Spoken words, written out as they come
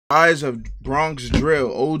Rise of Bronx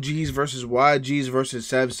drill. OGs versus YGs versus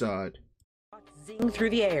Sevside. Zing through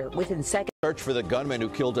the air within seconds. Search for the gunman who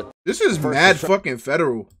killed a. This is mad fucking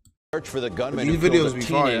federal. Search for the gunman These who killed videos a be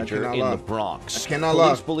fire, teenager in the Bronx. I cannot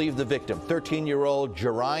Police lie. believe the victim, 13-year-old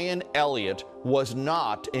Jerian Elliott, was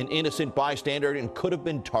not an innocent bystander and could have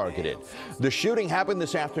been targeted. The shooting happened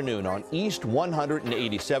this afternoon on East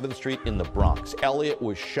 187th Street in the Bronx. Elliott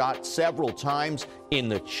was shot several times in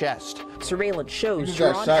the chest. Surveillance shows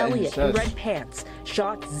Jerian Elliott in red pants,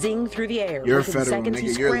 shot zing through the air. You're within federal, seconds, nigga. he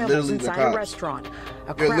You're scrambles literally the inside a cops. restaurant. A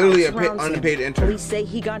You're crowd literally surrounds him. unpaid intern. Police say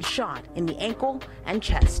he got shot in the ankle and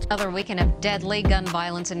chest. Another weekend of deadly gun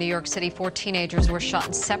violence in New York City. 4 teenagers were shot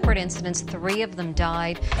in separate incidents. 3 of them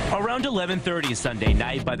died. Around 11:30 Sunday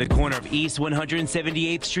night by the corner of East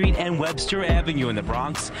 178th Street and Webster Avenue in the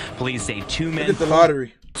Bronx, police say 2 men Look at the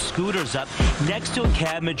lottery. Scooters up next to a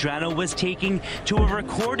cab Medrano was taking to a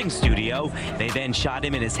recording studio. They then shot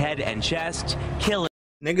him in his head and chest, killing.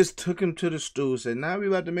 Niggas took him to the stool, said, "Now we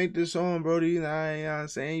about to make this song, Brody." You know what I'm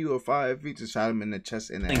saying? You were 5 feet, and shot him in the chest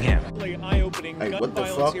and the head. Eye-opening Hey, gun what the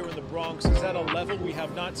violence fuck? here in the Bronx is at a level we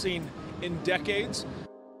have not seen in decades.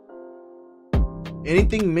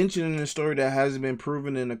 Anything mentioned in the story that hasn't been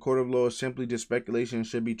proven in a court of law is simply just speculation and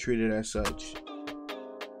should be treated as such.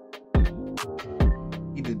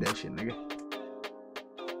 He did that shit, nigga.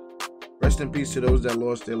 Rest in peace to those that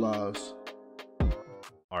lost their lives.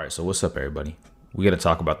 Alright, so what's up, everybody? We gotta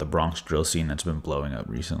talk about the Bronx drill scene that's been blowing up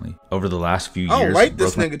recently. Over the last few years, I don't like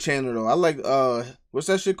this nigga channel though. I like what's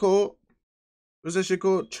that shit called? What's that shit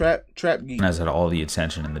called? Trap Geek. has had all the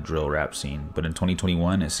attention in the drill rap scene, but in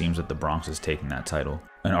 2021, it seems that the Bronx is taking that title.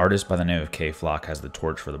 An artist by the name of K Flock has the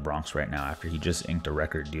torch for the Bronx right now after he just inked a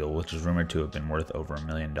record deal, which is rumored to have been worth over $1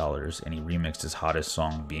 million, and he remixed his hottest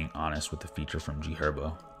song, Being Honest, with a feature from G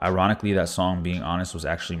Herbo. Ironically, that song, Being Honest, was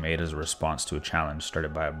actually made as a response to a challenge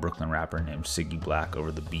started by a Brooklyn rapper named Siggy Black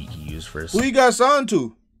over the beat he used for his Who you got signed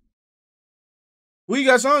to? Who you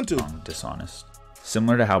got signed to? song, Dishonest.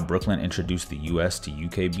 Similar to how Brooklyn introduced the US to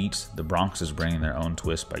UK beats, the Bronx is bringing their own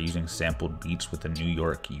twist by using sampled beats with a New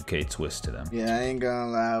York UK twist to them. Yeah, I ain't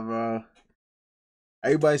gonna lie, bro.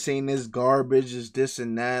 Everybody saying this garbage is this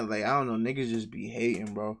and that. Like, I don't know, niggas just be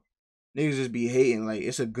hating, bro. Niggas just be hating. Like,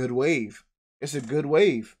 it's a good wave. It's a good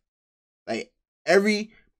wave. Like,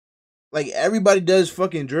 everybody does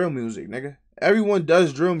fucking drill music, nigga. Everyone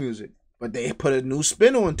does drill music. But they put a new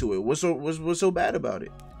spin onto it. What's so bad about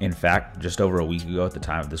it? In fact, just over a week ago at the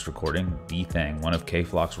time of this recording, D-Thang, one of K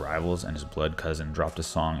Flock's rivals and his blood cousin, dropped a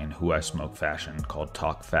song in Who I Smoke fashion called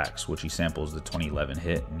Talk Facts, which he samples the 2011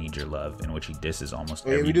 hit Need Your Love, in which he disses almost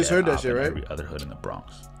every we just heard that op shit, and right? every other hood in the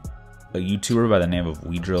Bronx. A YouTuber by the name of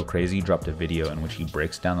We Drill Crazy dropped a video in which he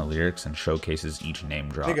breaks down the lyrics and showcases each name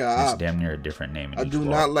drop. Nigga, It's damn near a different name in I each do bar.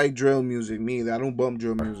 not like drill music. Me either. I don't bump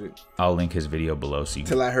drill music. I'll link his video below so you can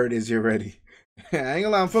Till I heard Is You Ready. I ain't gonna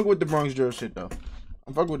lie, I'm fucking with the Bronx drill shit though.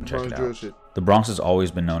 I'm fucking with the check Bronx it drill out. shit. The Bronx has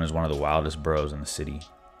always been known as one of the wildest boroughs in the city.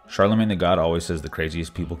 Charlemagne the God always says the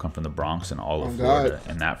craziest people come from the Bronx and all of Florida,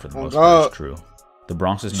 and that for the most part is true. The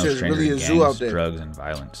Bronx is no Shit's stranger really to a zoo out gangs, there. drugs, and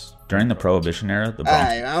violence. During the Prohibition era, the Bronx...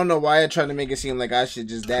 I don't know why you're trying to make it seem like I shit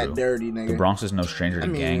just that True. dirty, nigga. The Bronx is no stranger to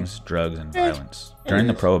gangs, drugs, and violence. During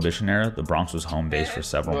the Prohibition era, the Bronx was home base for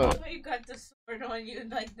several You got the sword on you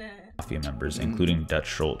like that. mafia members, including Dutch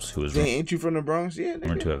Schultz, who was Dang, ain't you from the Bronx? Yeah,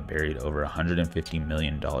 rumored nigga. to have buried over $150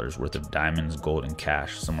 million worth of diamonds, gold, and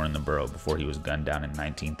cash somewhere in the borough before he was gunned down in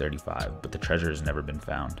 1935, but the treasure has never been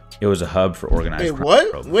found. It was a hub for organized Wait, crime.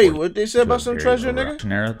 what? before Wait, he what they said about was some buried treasure, over nigga?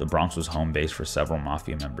 Prohibition era, the Bronx was home base for several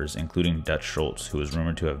mafia members, including Dutch Schultz, who was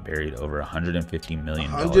rumored to have buried over $150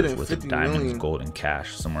 million worth of $150 diamonds, million. gold, and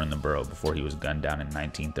cash somewhere in the borough before he was gunned down in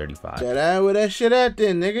 1935. That where that shit at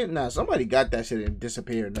then, nigga? Nah, somebody got that shit and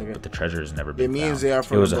disappeared, nigga. But the treasure has never been It means found. they are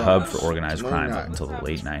from It was the a hub Bronx. for organized No, crime not. up until the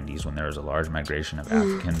late 90s when there was a large migration of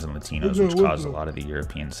Africans and Latinos, which caused a lot of the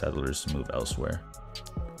European settlers to move elsewhere.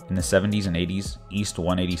 In the 70s and 80s, East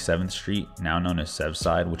 187th Street, now known as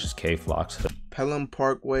Sevside, which is K Flock's hood, Pelham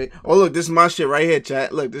Parkway. Oh, look, this is my shit right here,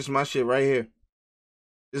 chat. Look, this is my shit right here.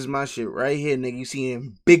 This is my shit right here, nigga. You see it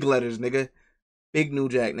in big letters, nigga. Big New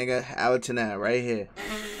Jack, nigga. Allerton Ave, right here.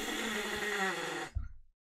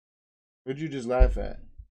 What'd you just laugh at?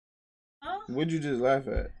 Huh? What'd you just laugh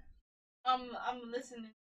at? I'm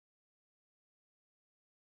listening.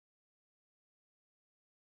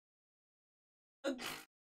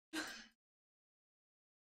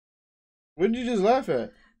 What'd you just laugh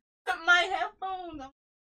at? My headphones.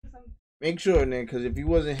 Make sure, nigga, because if you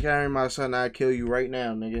wasn't carrying my son, I'd kill you right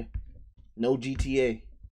now, nigga. No GTA.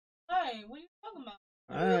 Hey, what are you talking about?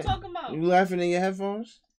 What All are right. you talking about? You laughing in your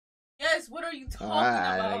headphones? Yes, what are you talking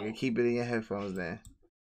Alright, about? nigga, keep it in your headphones then.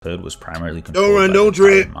 hood was primarily controlled by the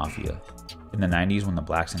Italian mafia. In the 90s, when the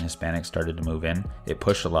blacks and Hispanics started to move in, it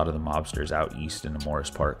pushed a lot of the mobsters out east into Morris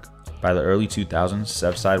Park. By the early 2000s,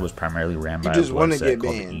 Southside was primarily ran by a blood set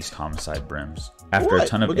called the East Homicide Brims. After a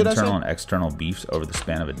ton of internal and external beefs over the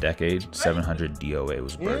span of a decade, 700 DOA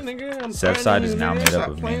was birthed. Southside is now made up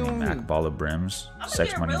of mainly Mac Balla Brims,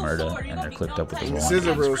 Sex Money Murder, and they're clipped up with the Rolling Script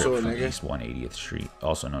from East 180th Street,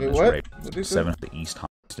 also known as Ray. 7 of the East Homicide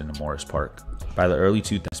into Morris Park. By the early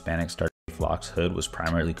 2000s, Hispanics started. Flock's hood was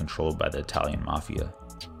primarily controlled by the Italian mafia.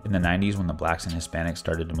 In the 90s, when the blacks and Hispanics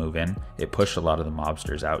started to move in, it pushed a lot of the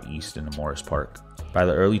mobsters out east into Morris Park. By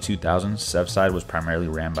the early 2000s, Southside was primarily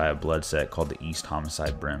ran by a blood set called the East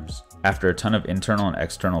Homicide Brims. After a ton of internal and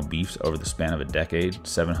external beefs over the span of a decade,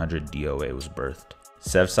 700 DOA was birthed.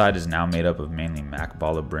 Southside is now made up of mainly Mac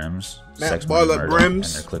Balla Brims, Sex Money Murder, and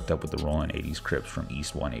they're clipped up with the Rolling 80s Crips from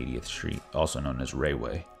East 180th Street, also known as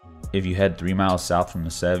Rayway. If you head 3 miles south from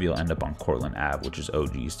the Sev, you'll end up on Cortlandt Ave, which is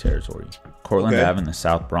OG's territory. Cortlandt Ave in the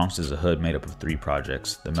South Bronx is a hood made up of 3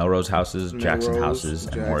 projects: the Melrose Houses, Jackson Houses,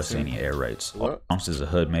 and Morrisania Air Rights. Bronx is a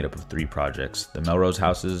hood made up of 3 projects: the Melrose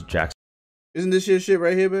Houses, Jackson. Isn't this your shit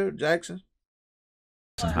right here, bro? Jackson?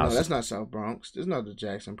 No, that's not South Bronx. This is not the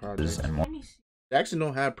Jackson project. Jackson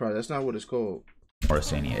don't have projects. That's not what it's called.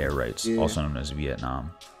 Morrisania Air Rights, also known as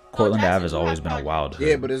Vietnam. Cortlandt Ave has always been a wild hood.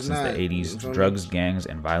 Yeah, but it's Since not. the 80s, drugs, gangs,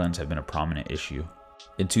 and violence have been a prominent issue.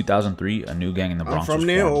 In 2003, a new gang in the Bronx was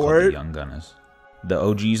formed called the Young Gunners. The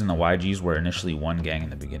OGs and the YGs were initially one gang in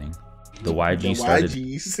the beginning. The YGs started...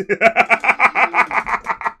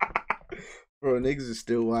 Bro, niggas is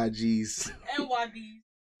still YGs. And YBs.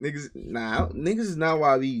 Niggas is not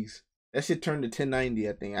YBs. That shit turned to 1090,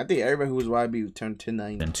 I think. I think everybody who was YB turned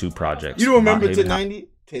 1090. In 2 projects. You don't remember 1090?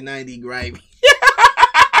 1090 grimy.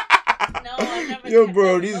 No, I never. Yo,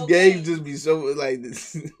 bro, these games just be so like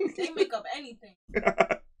this. They make up anything.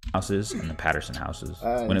 Houses and the Patterson Houses.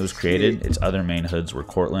 When it was created, its other main hoods were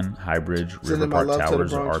Cortlandt, Highbridge, River Park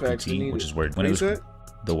Towers, or RPT, which is where when it was.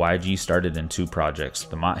 The YG started in 2 projects: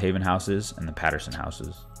 the Mott Haven Houses and the Patterson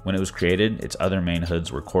Houses. When it was created, its other main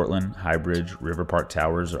hoods were Cortlandt, Highbridge, River Park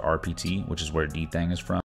Towers, or RPT, which is where D-Thang is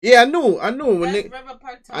from. Yeah, I knew. When River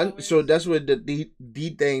Park Towers. So that's what the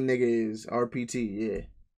D-Thang nigga is. RPT, yeah.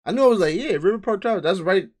 I knew. I was like, yeah, River Park Towers. That's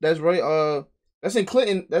right. That's right. That's in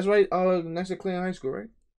Clinton. That's right. Next to Clinton High School, right?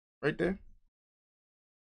 Right there.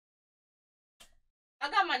 I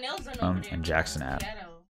got my nails done over there. And Jackson Ave.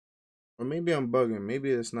 Or maybe I'm bugging.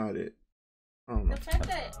 Maybe that's not it. I don't know.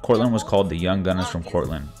 Cortlandt was called the Young Gunners from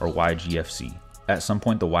Cortlandt, or YGFC. At some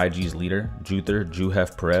point, the YG's leader, Juther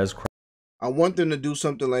Juhef Perez. I want them to do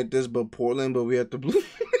something like this, but Portland, but we have to blue.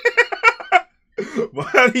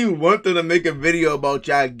 Why do you want them to make a video about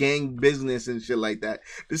y'all gang business and shit like that?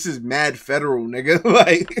 This is mad federal, nigga.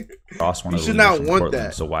 Like, you should not want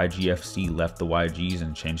that. So YGFC left the YGs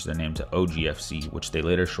and changed their name to OGFC, which they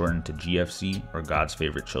later shortened to GFC, or God's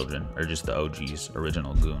Favorite Children, or just the OGs,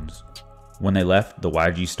 original goons. When they left, the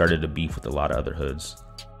YGs started to beef with a lot of other hoods.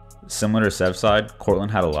 Similar to Southside, Cortlandt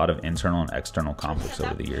had a lot of internal and external conflicts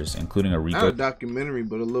over the years, including a RICO. Not a documentary,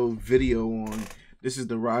 but a little video on this is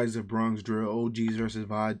the rise of Bronx drill, OGs versus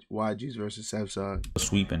YGs versus Southside.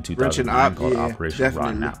 Sweep in 2009 called Operation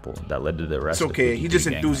Rotten Apple that led to the arrest. It's okay. He's just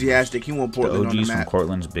enthusiastic. He won't Portland on the map. The OGs from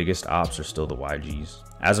Cortland's biggest ops are still the YGs.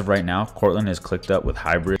 As of right now, Cortlandt is clicked up with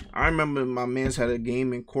Hybrid. I remember my man's had a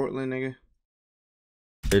game in Cortland, nigga.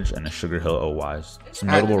 And the Sugar Hill OYs. Some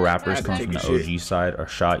notable rappers coming from the OG side are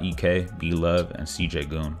Shaw EK, B Love, and CJ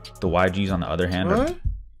Goon. The YGs, on the other hand, are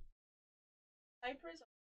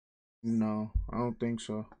no, I don't think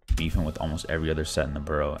so. Beefing with almost every other set in the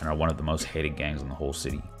borough and are one of the most hated gangs in the whole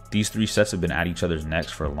city. These 3 sets have been at each other's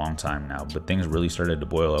necks for a long time now, but things really started to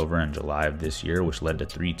boil over in July of this year, which led to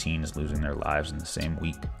 3 teens losing their lives in the same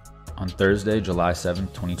week. On Thursday, July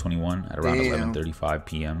 7th, 2021, at around 11:35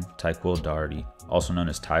 p.m., Tyquil Doherty, also known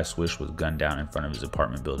as Ty Swish, was gunned down in front of his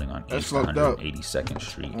apartment building on East 182nd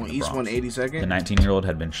Street in the East Bronx. 182nd? The 19-year-old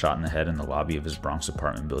had been shot in the head in the lobby of his Bronx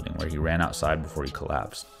apartment building, where he ran outside before he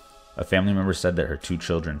collapsed. A family member said that her 2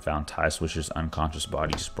 children found Ty Swish's unconscious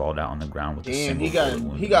body sprawled out on the ground with a single bullet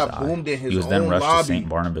wound. He got boomed in his own lobby. He was then rushed to St.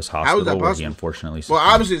 Barnabas Hospital, where he unfortunately succumbed.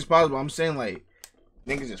 Well, obviously it's possible. I'm saying, like,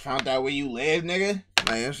 niggas just found out where you live, nigga.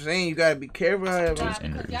 Like, I'm saying, you gotta be careful.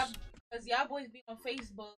 Because y'all boys be on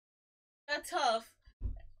Facebook. They're tough.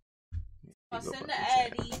 I send the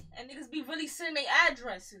addy, and niggas be really sending their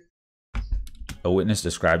addresses. A witness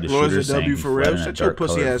described the shooter saying he fled in a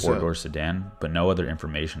dark-colored 4-door sedan, but no other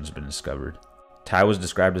information has been discovered. Ty was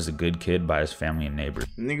described as a good kid by his family and neighbors.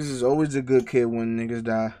 Niggas is always a good kid when niggas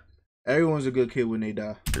die. Everyone's a good kid when they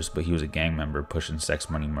die. But he was a gang member pushing Sex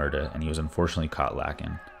Money Murder, and he was unfortunately caught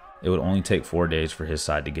lacking. It would only take 4 days for his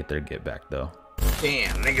side to get their get back though.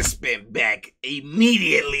 Damn, nigga spent back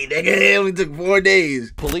immediately, nigga. It only took 4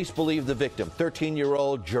 days. Police believe the victim,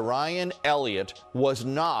 13-year-old Jerian Elliott, was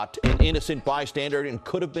not an innocent bystander and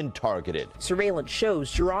could have been targeted. Surveillance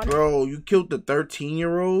shows Jerian Bro, you killed the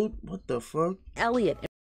 13-year-old? What the fuck? Elliott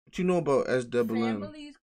What you know about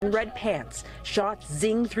SWM? in red pants. Shots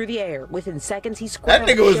zing through the air. Within seconds, he That scrambled.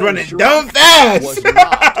 nigga was Shows running Jerian dumb fast. Was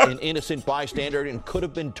not an innocent bystander and could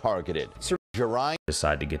have been targeted. Jerian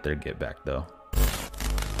Decide to get their get back though.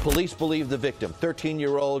 Police believe the victim,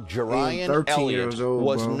 13-year-old Jerian 13 Elliott, years old,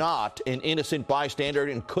 was bro. not an innocent bystander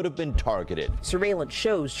and could have been targeted. Surveillance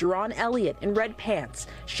shows Jerian Elliott in red pants.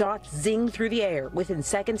 Shots zing through the air. Within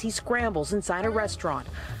seconds, he scrambles inside a restaurant.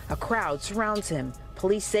 A crowd surrounds him.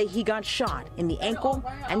 Police say he got shot in the ankle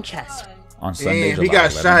and chest. On Sunday, Damn, he July got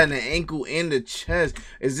 11th, shot in the ankle and the chest.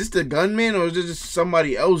 Is this the gunman or is this just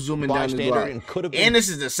somebody else zooming down the Bystander block? and could have been And this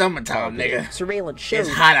is the summertime, nigga. Surveillance shows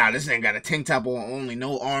It's hot out. This ain't got a tank top on, only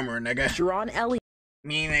no armor, nigga. Jerian Elliott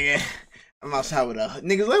Me, nigga. I'm outside with a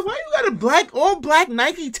niggas like, why you got a all black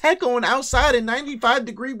Nike Tech on outside in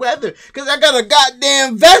 95-degree weather? Cause I got a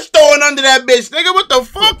goddamn vest on under that bitch, nigga. What the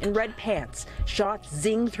fuck? in red pants. Shots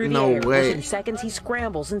zing through the No air. way. Within seconds, he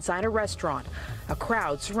scrambles inside a restaurant. A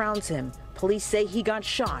crowd surrounds him. Police say he got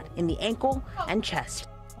shot in the ankle and chest.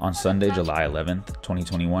 On Sunday, July 11th,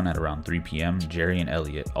 2021 at around 3 p.m., Jerian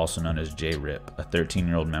Elliott, also known as J-Rip, a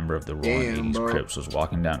 13-year-old member of the Roaring Damn, 80s bro. Crips, was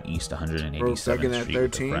walking down East 187th Bro, second at Street with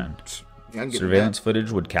a 13. friend. Yeah, I can get Surveillance footage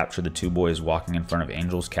would capture the two boys walking in front of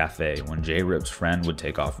Angel's Cafe when J-Rip's friend would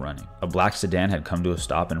take off running. A black sedan had come to a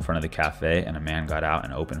stop in front of the cafe and a man got out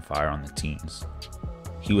and opened fire on the teens.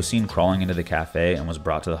 He was seen crawling into the cafe and was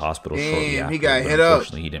brought to the hospital shortly Damn, after, he got but hit up.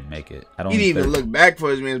 unfortunately he didn't make it. At He only didn't even 30 look back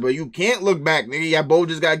for his man, but you can't look back, nigga. Y'all both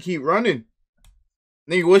just gotta keep running.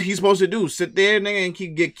 Nigga, what he supposed to do? Sit there, nigga, and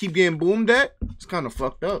keep getting boomed at? It's kind of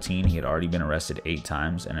fucked up. He had already been arrested 8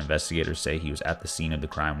 times, and investigators say he was at the scene of the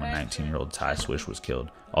crime when 19-year-old Ty Swish was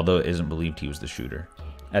killed, although it isn't believed he was the shooter.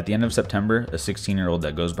 At the end of September, a 16-year-old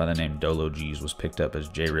that goes by the name Dolo G's was picked up as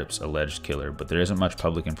J-Rip's alleged killer, but there isn't much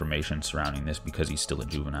public information surrounding this because he's still a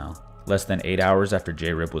juvenile. Less than 8 hours after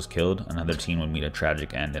J-Rip was killed, another teen would meet a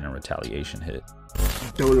tragic end in a retaliation hit.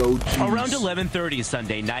 Dolo G's. Around 11:30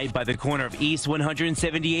 Sunday night by the corner of East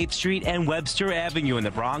 178th Street and Webster Avenue in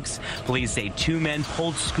the Bronx, police say 2 men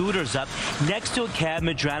pulled scooters up next to a cab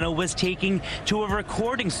Medrano was taking to a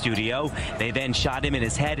recording studio. They then shot him in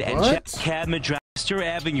his head and What? checked cab Medrano. Webster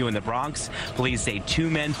Avenue in the Bronx, police say 2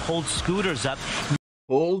 men pulled scooters up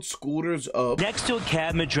Pulled scooters up next to a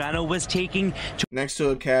cab Medrano was taking next to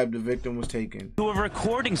a cab the victim was taken. to a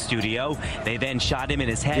recording studio. They then shot him in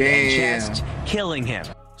his head Damn. and chest, killing him.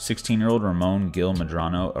 16-year-old Ramon Gil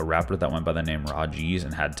Medrano, a rapper that went by the name Raw G's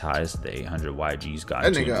and had ties to the 800 YGs, got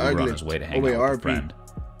That into an nigga Uber on ugly. his way to Oh, hang wait, out with a RP. friend.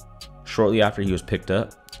 Shortly after he was picked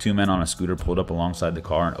up, 2 men on a scooter pulled up alongside the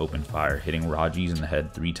car and opened fire, hitting Raw G's in the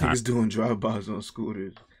head 3 times Niggas doing drive-bys on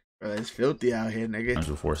scooters. Bro, it's filthy out here, nigga.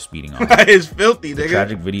 before speeding off. It's filthy, The nigga.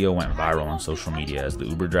 tragic video went viral on social media as the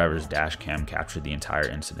Uber driver's dash cam captured the entire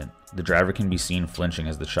incident. The driver can be seen flinching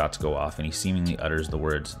as the shots go off, and he seemingly utters the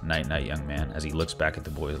words, "Night, night, young man," as he looks back at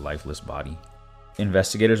the boy's lifeless body.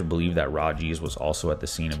 Investigators believe that Raji's was also at the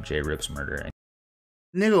scene of J-Rip's murder.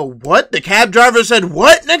 Nigga, what? The cab driver said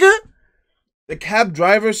what, nigga? The cab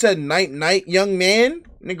driver said, night, night, young man?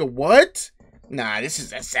 Nigga, what? Nah, this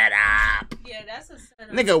is a setup. Yeah, that's a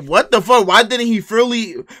setup. Nigga, what the fuck? Why didn't he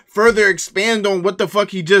further expand on what the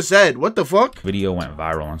fuck he just said? What the fuck? Video went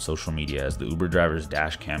viral on social media as the Uber driver's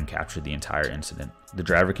dash cam captured the entire incident. The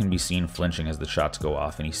driver can be seen flinching as the shots go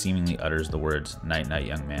off, and he seemingly utters the words, "Night, night,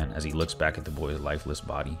 young man," as he looks back at the boy's lifeless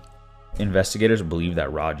body. Investigators believe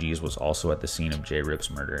that Raji's was also at the scene of J-Rip's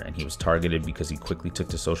murder, and he was targeted because he quickly took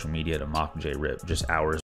to social media to mock J-Rip just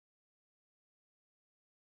hours.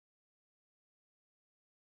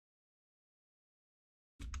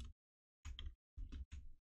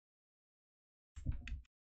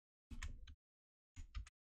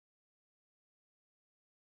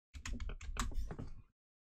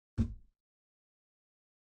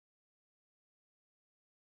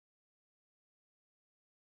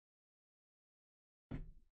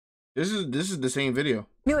 This is the same video.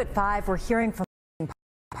 New at 5, we're hearing from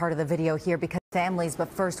part of the video here because families, but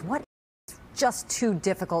first, what is just too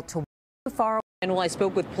difficult to too far away? And while I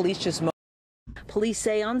spoke with police just moments, police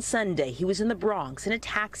say on Sunday he was in the Bronx in a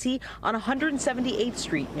taxi on 178th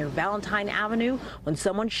Street near Valentine Avenue when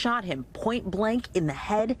someone shot him point blank in the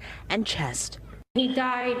head and chest. He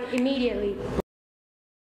died immediately.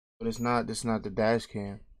 But it's not the dash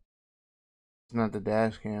cam. It's not the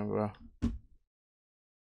dash cam, bro.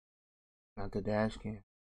 Not the dash cam.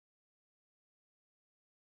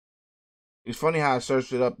 It's funny how I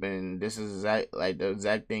searched it up and this is exact, like the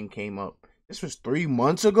exact thing came up. This was 3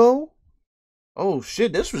 months ago? Oh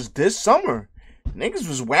shit, this was this summer. Niggas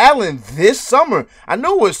was wilding this summer. I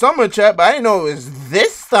knew it was summer, chat, but I didn't know it was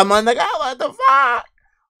this summer. Nigga, what the fuck?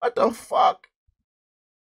 What the fuck?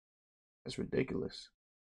 That's ridiculous.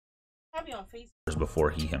 Probably on Facebook. Before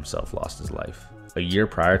he himself lost his life. A year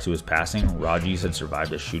prior to his passing, Raji's had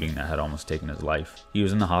survived a shooting that had almost taken his life. He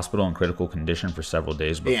was in the hospital in critical condition for several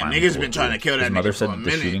days, but yeah, niggas been trying to kill that nigga. His mother said that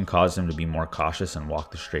the shooting caused him to be more cautious and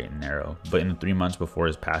walk the straight and narrow. But in the 3 months before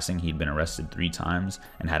his passing, he'd been arrested 3 times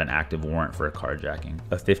and had an active warrant for a carjacking.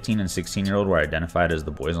 A 15 and 16-year-old were identified as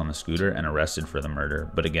the boys on the scooter and arrested for the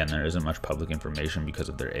murder, but again, there isn't much public information because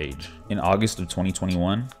of their age. In August of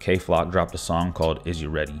 2021, K Flock dropped a song called Is You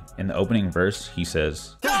Ready? In the opening verse, he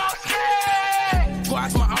says,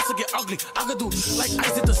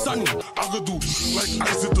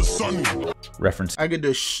 reference I could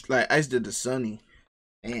do like ice did the sunny.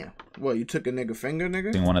 Damn. What, you took a nigga finger,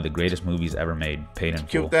 nigga? One of the greatest movies ever made, Paid in Full.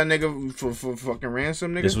 Killed that nigga for fucking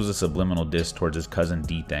ransom, nigga? This was a subliminal diss towards his cousin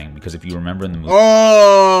D-Thang, because if you remember in the movie...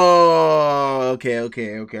 Oh, okay. I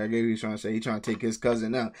get what he's trying to say. He's trying to take his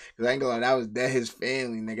cousin out. Because I ain't gonna lie, that his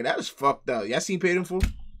family, nigga. That was fucked up. Y'all seen Paid in Full?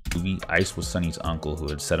 Ice was Sonny's uncle who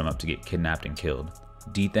had set him up to get kidnapped and killed.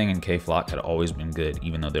 D-Thang and K Flock had always been good,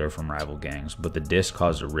 even though they were from rival gangs, but the diss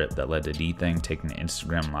caused a rip that led to D-Thang taking to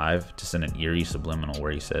Instagram Live to send an eerie subliminal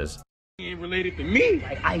where he says, "He ain't related to me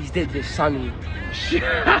like Ice did to Sonny."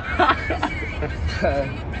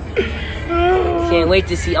 Can't wait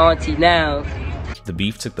to see Auntie now. The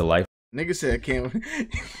beef took the life. Nigga said I can't.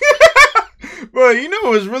 Bro, you know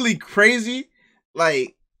what's really crazy?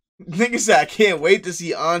 Like, nigga said I can't wait to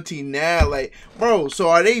see Auntie now. Like, bro, so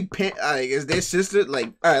are they like, is their sister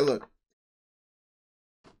like, alright, look,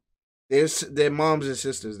 their moms and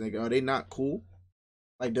sisters, nigga, are they not cool?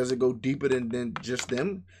 Like, does it go deeper than just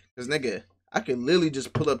them? Because, nigga, I could literally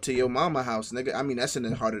just pull up to your mama house, nigga. I mean, that's in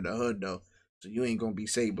the heart of the hood, though, so you ain't gonna be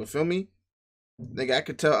safe, but feel me? Nigga, I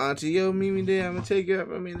could tell Auntie, yo, meet me there, I'm gonna take her,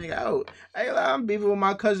 I mean, nigga, out. I'm beefing with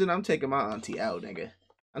my cousin, I'm taking my auntie out, nigga.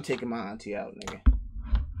 I'm taking my auntie out, nigga.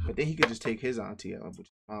 But then he could just take his auntie out, which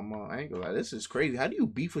is my mom. I ain't gonna lie, this is crazy. How do you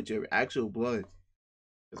beef with your actual blood?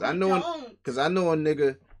 Cause I know a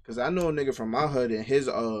nigga from my hood, and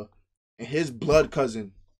his blood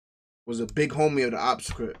cousin was a big homie of the ops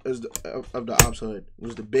of the ops hood.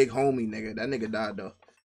 Was the big homie, nigga. That nigga died though.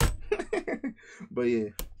 But yeah.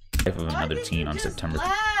 Life of another teen on September.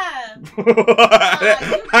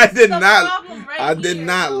 I did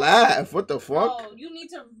not laugh. What the fuck? Oh, you need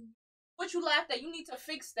to. What you laughed at? You need to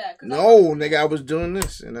fix that. No, nigga, I was doing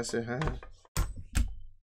this, and I said, huh?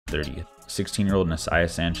 30th. 16-year-old Nasiah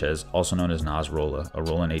Sanchez, also known as Nasrullah, a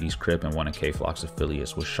Rollin' 80s Crip and one of K Flock's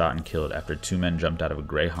affiliates, was shot and killed after 2 men jumped out of a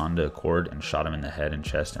gray Honda Accord and shot him in the head and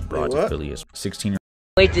chest and broad affiliates. 16.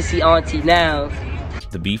 Wait to see Auntie now.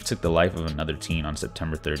 The beef took the life of another teen on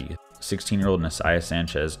September 30th. 16-year-old Nasiah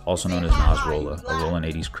Sanchez, also known as Nasrullah, a Rollin'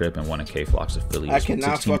 80s Crip and one of K Flock's affiliates. I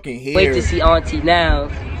cannot fucking hear. Wait to see Auntie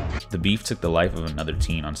now. The beef took the life of another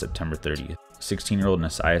teen on September 30th. 16-year-old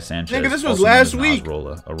Nasiah Sanchez, nigga, this was last week.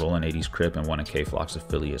 Nasrullah, a Rollin' 80s Crip and one of K Flock's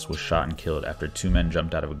affiliates, was shot and killed after 2 men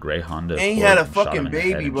jumped out of a gray Honda and Accord had a and shot fucking him in the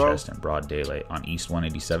baby, head and bro. chest in broad daylight on East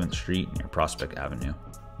 187th Street near Prospect Avenue.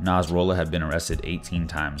 Nasrullah had been arrested 18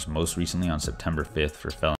 times, most recently on September 5th for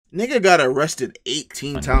felony. Nigga got arrested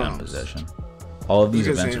 18 times. Gun possession. All of these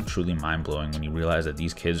events are truly mind-blowing when you realize that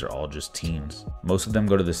these kids are all just teens. Most of them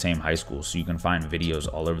go to the same high school, so you can find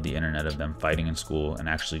videos all over the internet of them fighting in school and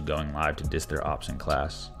actually going live to diss their ops in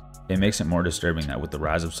class. It makes it more disturbing that with the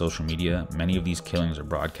rise of social media, many of these killings are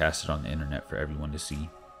broadcasted on the internet for everyone to see.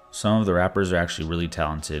 Some of the rappers are actually really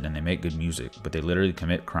talented and they make good music, but they literally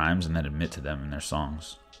commit crimes and then admit to them in their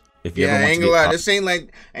songs. If you ever want I ain't to gonna lie, get this ain't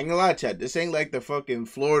gonna lie, chat. This ain't like the fucking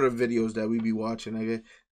Florida videos that we be watching, nigga.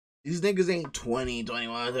 These niggas ain't 20,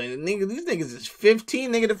 21, 20. Nigga, these niggas is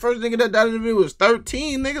 15, nigga. The first nigga that died in the video was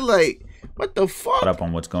 13, nigga. Like, what the fuck? Up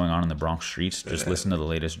on what's going on in the Bronx streets, just listen to the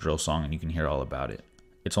latest drill song and you can hear all about it.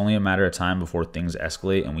 It's only a matter of time before things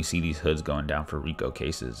escalate and we see these hoods going down for RICO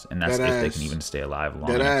cases, and that's if they can even stay alive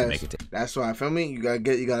long enough to make it. That's why, feel me? You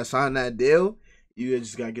gotta sign that deal. You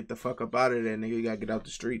just gotta get the fuck up out of there, nigga. You gotta get out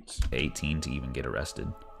the streets. 18 to even get arrested.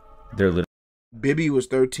 They're literally. Bibby was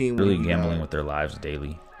 13. Really gambling with their lives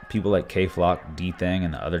daily. People like K Flock, D-Thang,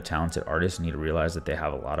 and the other talented artists need to realize that they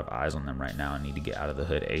have a lot of eyes on them right now and need to get out of the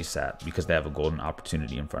hood ASAP because they have a golden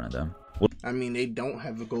opportunity in front of them. I mean, they don't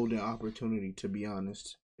have a golden opportunity, to be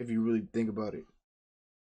honest, if you really think about it.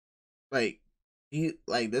 Like,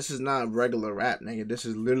 this is not regular rap, nigga. This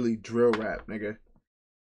is literally drill rap, nigga.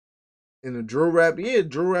 In the drill rap, yeah,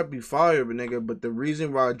 drill rap be fire, but nigga. But the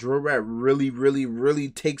reason why drill rap really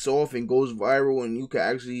takes off and goes viral and you can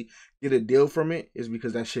actually get a deal from it is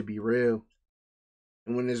because that shit be real.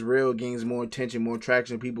 And when it's real, it gains more attention, more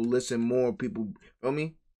traction. People listen more. People, feel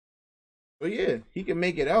me? But yeah, he can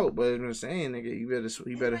make it out. But I'm saying, nigga,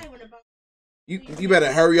 you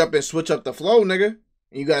better hurry up and switch up the flow, nigga.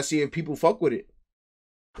 And you gotta see if people fuck with it.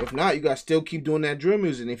 If not, you gotta still keep doing that drill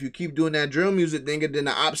music. And if you keep doing that drill music, nigga, then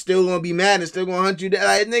the ops still gonna be mad and still gonna hunt you down.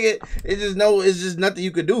 Like, nigga, it's just nothing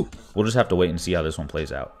you could do. We'll just have to wait and see how this one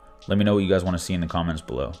plays out. Let me know what you guys want to see in the comments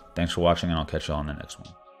below. Thanks for watching, and I'll catch y'all on the next one.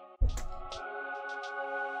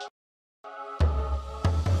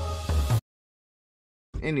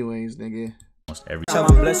 Anyways, nigga. Almost every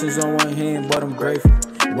Count my blessings on one hand, but I'm grateful.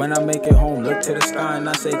 When I make it home, look to the sky and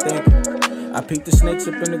I say thank you. I peeped the snakes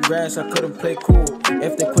up in the grass, I couldn't play cool.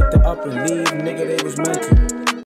 If they quit to up and leave, nigga, they was meant to.